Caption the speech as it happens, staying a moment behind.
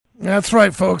That's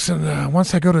right, folks. And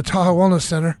once I go to Tahoe Wellness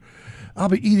Center, I'll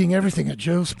be eating everything at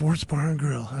Joe's Sports Bar and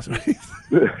Grill. That's right.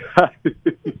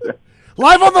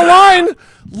 Live on the line.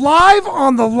 Live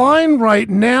on the line right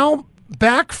now.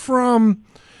 Back from...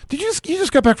 you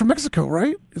just got back from Mexico,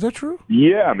 right? Is that true?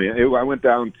 Yeah, man. I went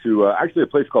down to actually a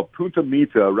place called Punta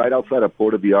Mita, right outside of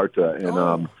Puerto Vallarta.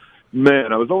 And,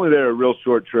 man, I was only there a real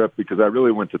short trip because I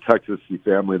really went to Texas to see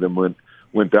family, then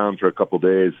went down for a couple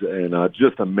days. And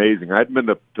just amazing. I hadn't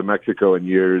been to Mexico in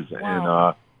years.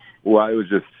 Wow. And, it was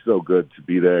just so good to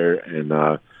be there.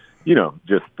 And,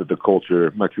 just the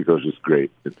culture. Mexico is just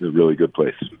great. It's a really good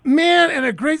place. Man, and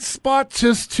a great spot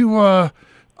just to...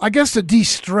 I guess to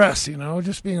de-stress,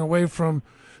 just being away from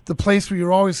the place where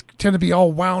you always tend to be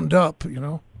all wound up,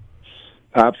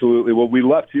 Absolutely. Well, we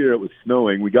left here. It was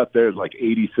snowing. We got there. It was like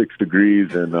 86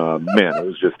 degrees, and man, it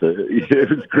was it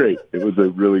was great. It was a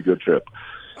really good trip.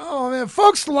 Oh man,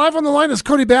 folks! Live on the line is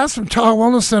Cody Bass from Tahoe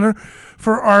Wellness Center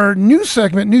for our new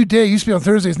segment, New Day. It used to be on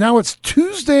Thursdays. Now it's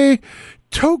Tuesday.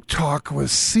 Toke Talk with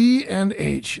C and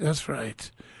H. That's right.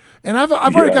 And I've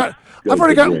already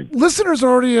got listeners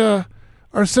already.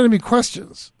 Are sending me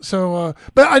questions. So,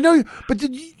 but I know. But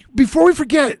before we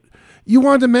forget, you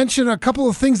wanted to mention a couple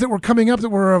of things that were coming up that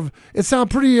were of. It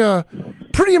sounded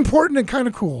pretty important and kind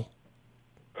of cool.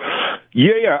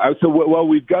 Yeah. So,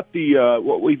 we've got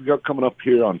what we've got coming up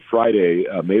here on Friday,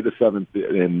 May the 7th,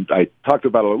 and I talked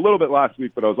about it a little bit last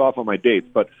week, but I was off on my dates.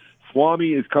 But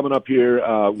Swami is coming up here.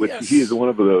 Yes. He is one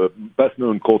of the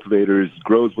best-known cultivators,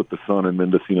 grows with the sun in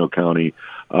Mendocino County.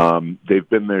 They've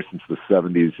been there since the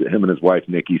 70s, him and his wife,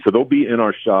 Nikki. So they'll be in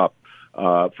our shop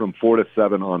from 4 to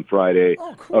 7 on Friday.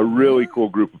 Oh, cool, a really cool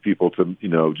group of people to,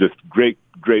 just great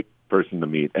person to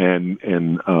meet. And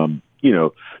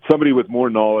somebody with more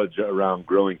knowledge around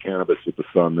growing cannabis with the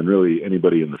sun than really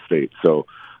anybody in the state. So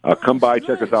come by,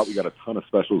 check us out. We got a ton of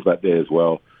specials that day as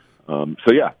well.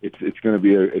 It's going to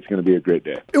be a great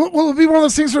day. Will it be one of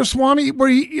those things for Swami where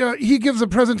he gives a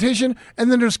presentation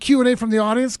and then there's Q&A from the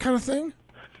audience kind of thing?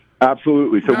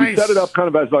 Absolutely. So Nice. We set it up kind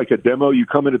of as like a demo. You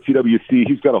come into TWC,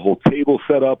 he's got a whole table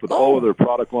set up with all of their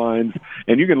product lines,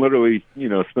 and you can literally,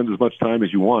 spend as much time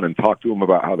as you want and talk to them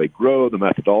about how they grow, the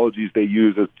methodologies they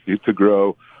use to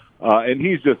grow. And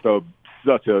he's just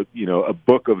such a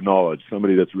book of knowledge,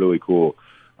 somebody that's really cool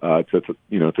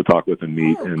to talk with and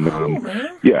meet.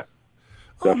 Man. Yeah.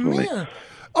 Definitely. Oh, man.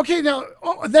 Okay, now,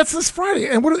 that's this Friday.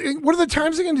 And what are the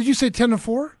times again? Did you say 10 to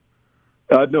 4?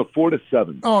 No, 4 to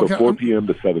 7. Oh, okay. So 4 p.m.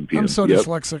 to 7 p.m. I'm so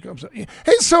dyslexic.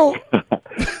 Hey, so...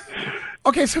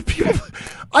 Okay, so people...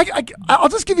 I'll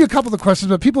just give you a couple of questions,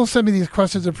 but people send me these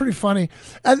questions. They're pretty funny.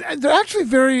 And they're actually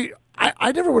very...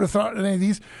 I never would have thought of any of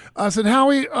these. I said,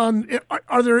 Howie,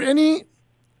 are there any...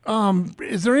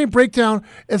 is there any breakdown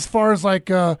as far as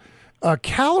like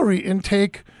calorie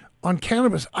intake on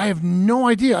cannabis? I have no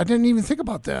idea. I didn't even think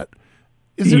about that.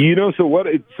 Is there, we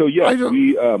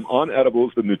on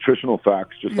edibles, the nutritional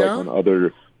facts, just like on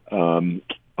other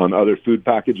food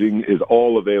packaging, is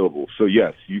all available. So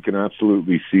yes, you can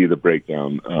absolutely see the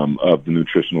breakdown of the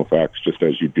nutritional facts, just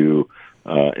as you do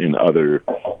in other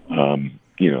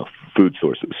food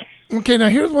sources. Okay, now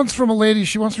here's one's from a lady.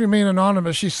 She wants to remain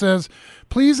anonymous. She says,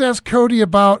 please ask Cody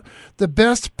about the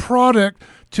best product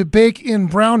to bake in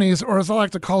brownies, or as I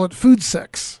like to call it, food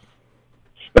sex.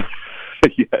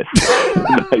 Yes.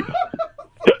 Nice.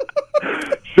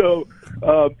 So,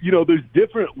 there's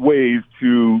different ways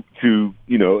to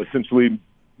essentially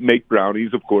make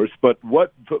brownies, of course, but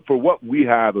for what we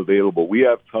have available, we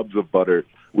have tubs of butter,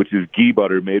 which is ghee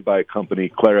butter made by a company,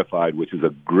 Clarified, which is a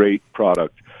great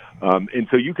product. And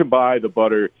so you can buy the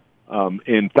butter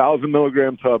in 1,000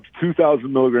 milligram tubs,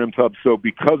 2,000 milligram tubs. So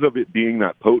because of it being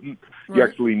that potent, you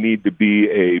actually need to be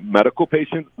a medical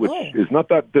patient, which is not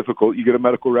that difficult. You get a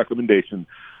medical recommendation.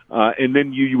 And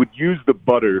then you would use the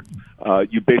butter.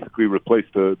 You basically replace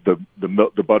the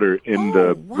butter in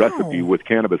the recipe with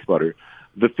cannabis butter.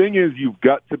 The thing is, you've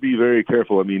got to be very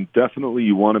careful. I mean, definitely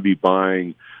you want to be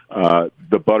buying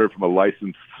the butter from a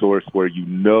licensed source where you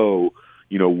know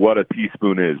what a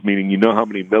teaspoon is, meaning you know how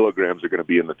many milligrams are going to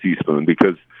be in the teaspoon,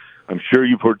 because I'm sure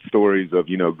you've heard stories of,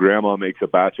 grandma makes a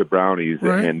batch of brownies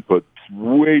and puts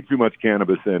way too much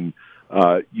cannabis in.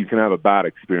 You can have a bad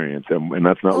experience, and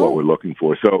that's not what we're looking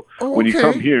for. So when you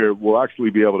come here, we'll actually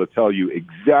be able to tell you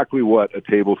exactly what a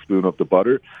tablespoon of the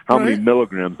butter, how many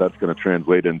milligrams that's going to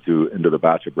translate into the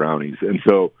batch of brownies. And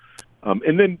so,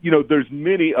 and then, there's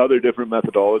many other different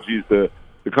methodologies.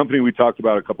 The company we talked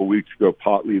about a couple weeks ago,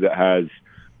 Potley, that has,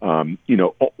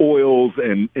 oils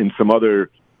and some other,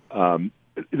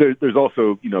 there's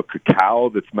also, cacao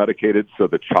that's medicated, so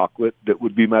the chocolate that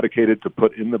would be medicated to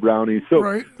put in the brownies. So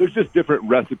there's just different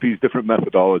recipes, different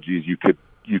methodologies you could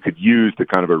use to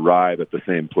kind of arrive at the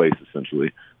same place,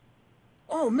 essentially.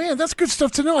 Oh man, that's good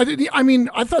stuff to know.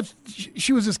 I thought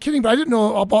she was just kidding, but I didn't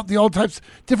know about the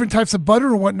different types of butter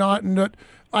or whatnot, and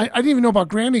I didn't even know about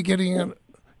Granny getting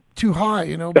too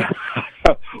high,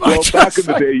 But well, back in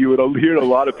the day, you would hear a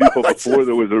lot of people before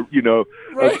there was a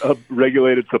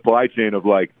regulated supply chain of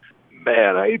like,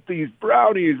 man, I ate these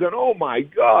brownies and oh my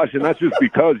gosh, and that's just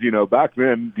because back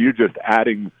then you're just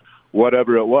adding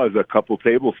whatever it was, a couple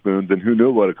tablespoons, and who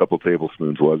knew what a couple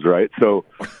tablespoons was, right? So.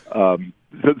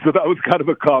 So that was kind of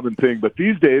a common thing, but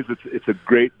these days it's a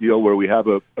great deal where we have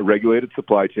a regulated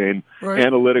supply chain,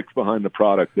 analytics behind the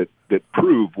product that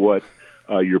prove what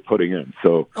you're putting in.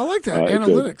 So I like that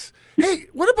analytics. Hey,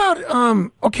 what about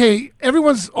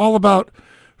everyone's all about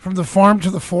from the farm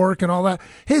to the fork and all that.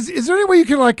 Hey, is there any way you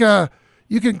can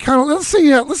you can kind of let's say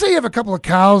you have a couple of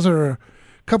cows or a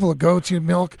couple of goats you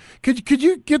milk. Could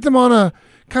you get them on a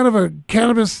kind of a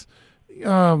cannabis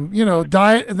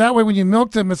diet, and that way when you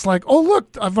milk them, it's like, oh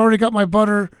look, I've already got my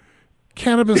butter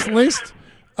cannabis laced.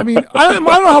 I mean, I don't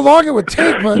know how long it would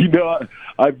take, but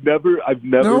I've never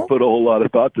put a whole lot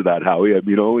of thought to that, Howie. I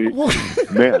mean,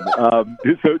 man.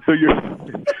 So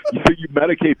you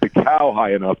medicate the cow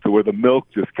high enough to where the milk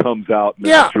just comes out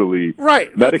naturally. Yeah,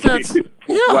 right. Medicated.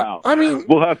 Yeah. Wow. I mean,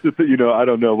 we'll have to. I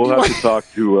don't know. We'll have to talk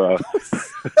to.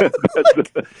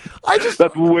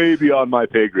 That's way beyond my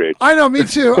pay grade. I know. Me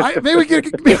too. Maybe we get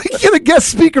a guest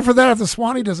speaker for that if the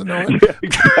Swami doesn't know it. Yeah,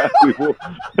 exactly.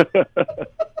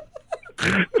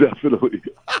 Definitely,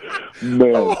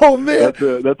 man. Oh man,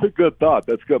 that's a good thought.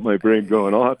 That's got my brain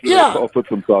going. I'll put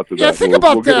some thought to that. Yeah, think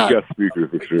about we'll that. Get a guest speaker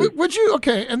for sure. Would you?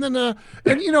 Okay, and then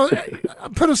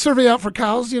put a survey out for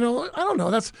cows. I don't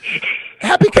know. That's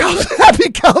happy cows.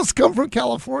 Happy cows come from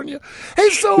California.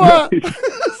 Hey, so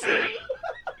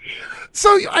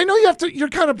so I know you're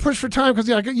kind of pushed for time because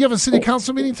you have a city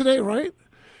council meeting today, right?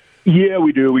 Yeah,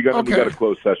 we do. We got a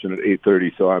closed session at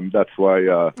 8:30, so that's why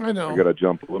I know I got to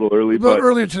jump a little early. But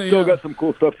earlier today, still got some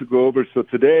cool stuff to go over. So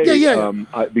today,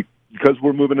 because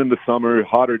we're moving into summer,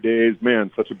 hotter days,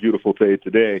 man, such a beautiful day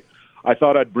today. I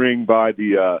thought I'd bring by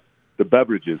the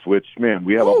beverages, which, man,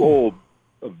 we have a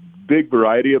big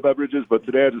variety of beverages, but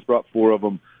today I just brought 4 of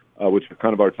them, which are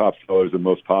kind of our top sellers and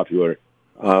most popular.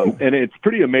 And it's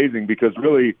pretty amazing because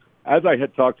really, as I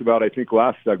had talked about, I think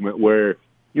last segment, where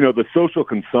the social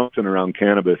consumption around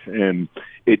cannabis and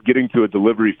it getting to a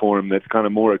delivery form that's kind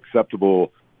of more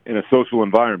acceptable in a social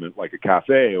environment like a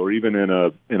cafe or even in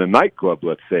a nightclub,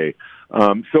 let's say.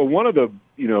 So one of the,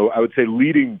 I would say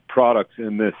leading products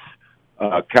in this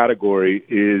category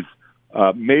is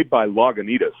made by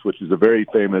Lagunitas, which is a very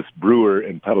famous brewer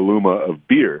in Petaluma of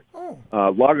beer.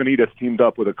 Lagunitas teamed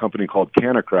up with a company called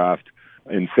Cannacraft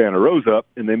in Santa Rosa,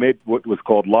 and they made what was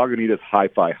called Lagunitas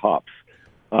Hi-Fi Hops.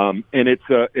 And it's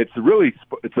a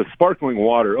sparkling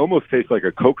water, almost tastes like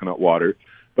a coconut water,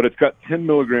 but it's got 10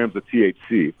 milligrams of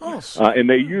THC. And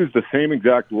they use the same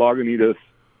exact Lagunitas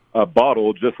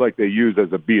bottle, just like they use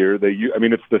as a beer.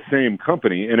 It's the same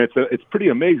company, and it's pretty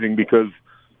amazing because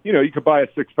you could buy a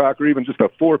 6-pack or even just a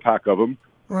 4-pack of them.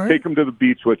 Right. Take them to the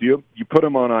beach with you. You put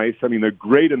them on ice. I mean, they're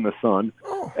great in the sun.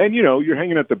 And, you're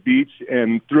hanging at the beach,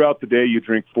 and throughout the day you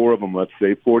drink 4 of them, let's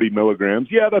say, 40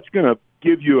 milligrams. Yeah, that's going to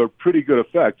give you a pretty good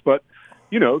effect. But,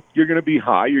 you're going to be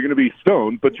high, you're going to be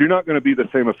stoned, but you're not going to be the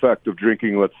same effect of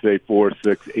drinking, let's say, 4,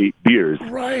 6, 8 beers.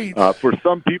 Right. For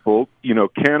some people,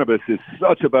 cannabis is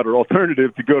such a better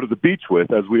alternative to go to the beach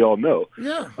with, as we all know.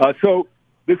 Yeah. So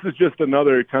this is just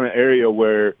another kind of area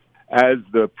where, as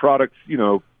the products,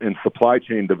 and supply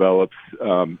chain develops,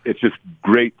 it's just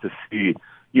great to see,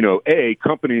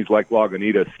 companies like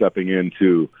Lagunitas stepping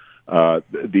into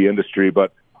the industry,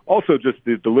 but also just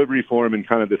the delivery form and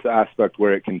kind of this aspect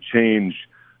where it can change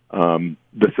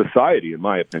the society, in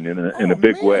my opinion, in a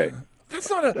big way. That's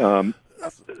not a...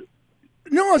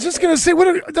 no, I was just going to say,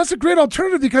 that's a great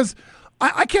alternative because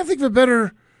I can't think of a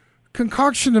better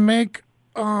concoction to make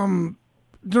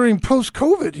during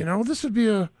post-COVID, This would be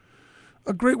a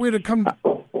great way to come,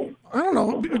 I don't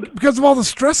know, because of all the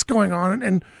stress going on,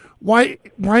 and why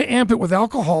amp it with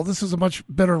alcohol? This is a much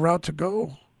better route to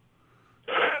go.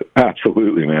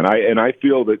 Absolutely, man. I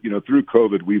feel that, through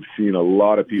COVID, we've seen a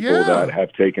lot of people that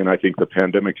have taken, I think, the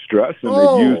pandemic stress, and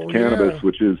they've used cannabis,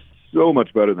 which is so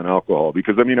much better than alcohol.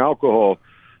 Because, alcohol,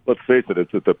 let's face it,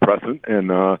 it's a depressant, and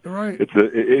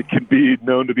it can be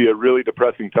known to be a really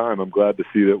depressing time. I'm glad to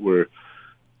see that we're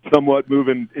somewhat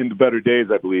moving into better days,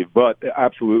 I believe. But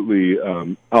absolutely,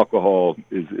 alcohol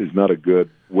is not a good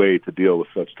way to deal with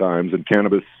such times. And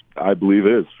cannabis, I believe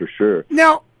is for sure.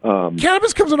 Now,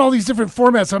 cannabis comes in all these different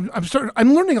formats.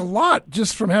 I'm learning a lot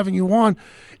just from having you on.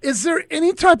 Is there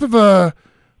any type of a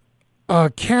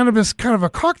cannabis kind of a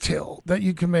cocktail that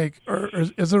you can make, or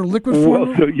is there a liquid form?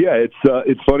 Well, so yeah,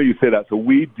 it's funny you say that. So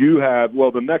we do have,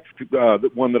 well, the next the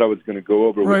one that I was going to go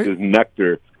over, right, which is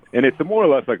Nectr, and it's more or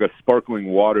less like a sparkling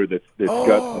water that's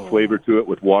got a flavor to it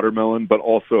with watermelon, but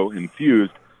also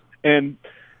infused. And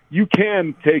you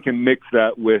can take and mix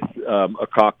that with a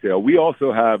cocktail. We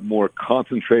also have more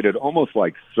concentrated, almost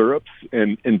like syrups.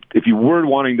 And if you were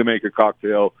wanting to make a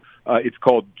cocktail, it's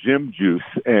called Gym Juice,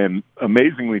 and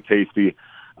amazingly tasty.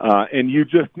 And you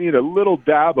just need a little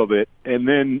dab of it, and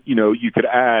then you could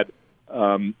add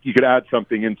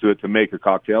something into it to make a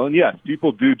cocktail. And yes,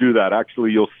 people do that.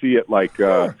 Actually, you'll see it like.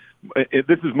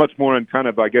 This is much more in kind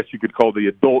of, I guess you could call the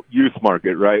adult use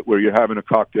market, right, where you're having a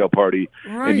cocktail party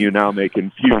and you now make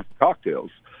infused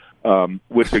cocktails,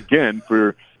 which, again,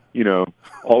 for,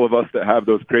 all of us that have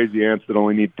those crazy aunts that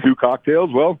only need 2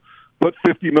 cocktails, well, put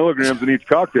 50 milligrams in each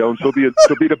cocktail, and she'll be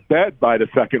to bed by the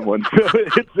second one. So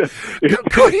there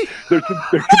could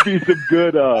be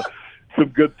some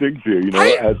good things here,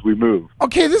 as we move.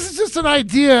 Okay, this is just an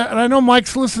idea, and I know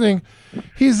Mike's listening.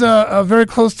 He's very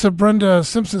close to Brenda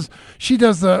Simpson's. She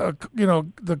does the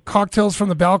cocktails from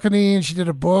the balcony, and she did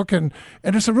a book, and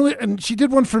she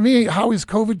did one for me, Howie's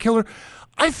COVID Killer.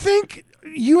 I think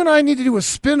you and I need to do a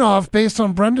spin-off based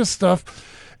on Brenda's stuff,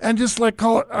 and just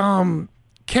call it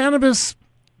cannabis.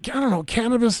 I don't know,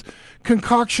 cannabis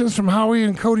concoctions from Howie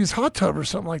and Cody's hot tub or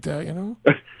something like that.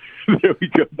 There we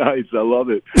go. Nice. I love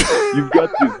it. You've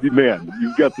got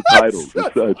the titles.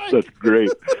 That's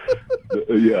great.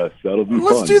 Yes, that'll be fun.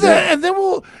 Let's do that, yeah. and then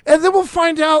we'll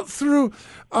find out through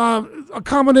a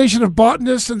combination of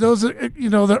botanists and those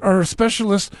that are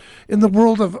specialists in the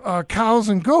world of cows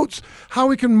and goats, how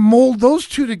we can mold those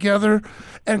two together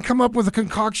and come up with a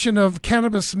concoction of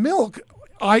cannabis milk,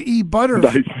 i.e., butter.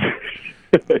 Nice.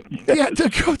 Yes. Yeah, to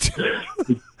go to.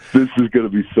 This is going to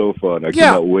be so fun. I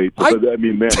cannot wait. Man,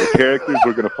 the characters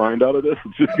we're going to find out of this,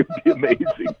 it's just going to be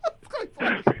amazing.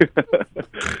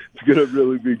 It's going to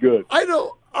really be good. I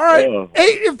know. All right.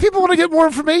 Hey, if people want to get more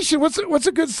information, what's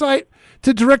a good site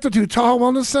to direct them to? Tahoe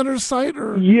Wellness Center's site?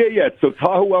 Or? Yeah. So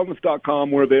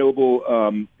TahoeWellness.com, we're available,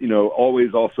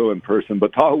 always also in person.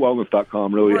 But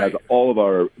TahoeWellness.com really has all of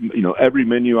our, every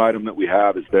menu item that we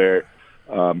have is there.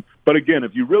 But again,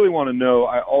 if you really want to know,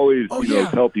 I always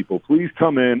tell people, please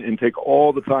come in and take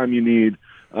all the time you need.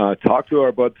 Talk to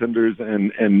our bud tenders,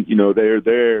 and they're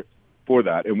there for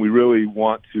that. And we really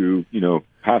want to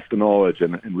pass the knowledge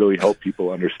and really help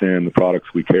people understand the products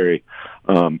we carry.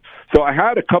 So I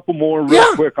had a couple more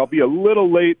real quick. I'll be a little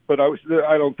late, but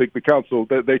I don't think the council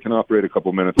they can operate a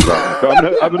couple minutes without me.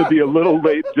 So I'm going to be a little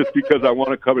late just because I want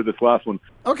to cover this last one.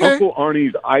 Okay. Uncle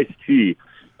Arnie's iced tea.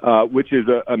 Which is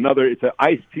it's an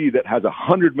iced tea that has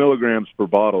 100 milligrams per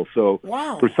bottle. So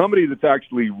for somebody that's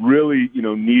actually really,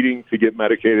 needing to get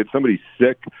medicated, somebody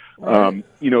sick,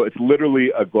 it's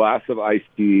literally a glass of iced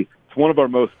tea. It's one of our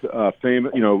most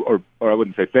famous, or I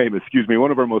wouldn't say famous, one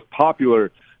of our most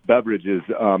popular beverages.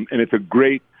 And it's a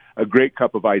great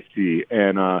cup of iced tea.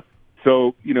 And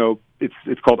so,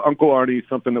 it's called Uncle Arnie,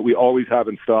 something that we always have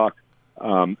in stock,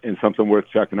 and something worth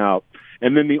checking out.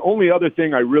 And then the only other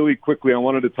thing I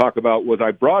wanted to talk about was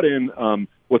I brought in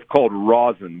what's called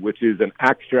rosin, which is an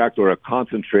extract or a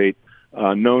concentrate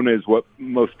known as what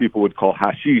most people would call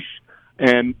hashish.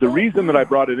 And the reason that I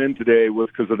brought it in today was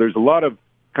because there's a lot of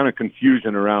kind of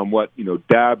confusion around what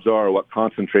dabs are, what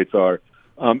concentrates are.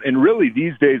 And really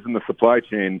these days in the supply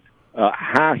chain,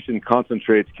 hash and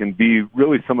concentrates can be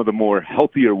really some of the more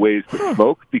healthier ways to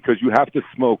smoke, because you have to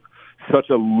smoke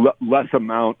such a less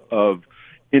amount of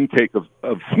intake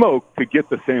of smoke to get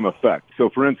the same effect. So,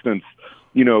 for instance,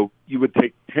 you would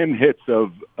take 10 hits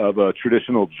of a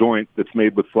traditional joint that's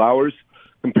made with flowers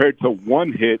compared to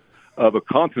 1 hit of a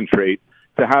concentrate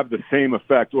to have the same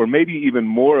effect, or maybe even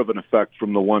more of an effect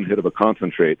from the 1 hit of a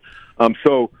concentrate.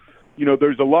 So,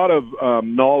 there's a lot of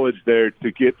knowledge there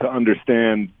to get to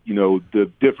understand, the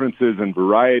differences and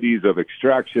varieties of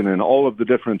extraction and all of the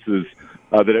differences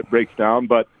that it breaks down.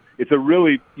 But it's a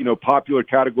really, popular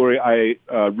category. I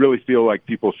really feel like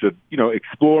people should,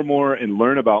 explore more and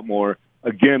learn about more.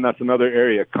 Again, that's another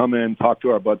area. Come in, talk to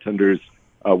our bud tenders.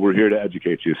 We're here to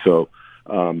educate you. So,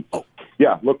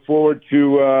 look forward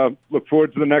to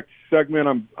the next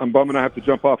segment. I'm bumming I have to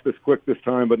jump off this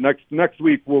time, but next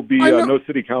week will be no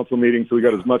city council meeting, so we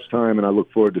got as much time, and I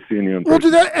look forward to seeing you in person. We'll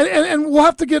do that, and we'll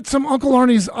have to get some Uncle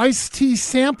Arnie's iced tea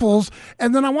samples,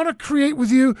 and then I want to create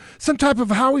with you some type of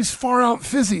Howie's Far Out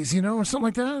Fizzies, or something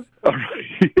like that. All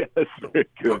right. Yes, very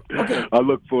good. Okay. I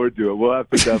look forward to it. We'll have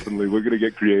to definitely. We're going to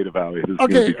get creative, Howie. This is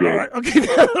Okay. going to be great. All right.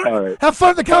 Okay. All right. Have fun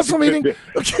at the council meeting.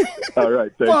 Okay. All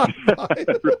right. Thanks. Bye.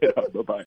 Right on. Bye-bye.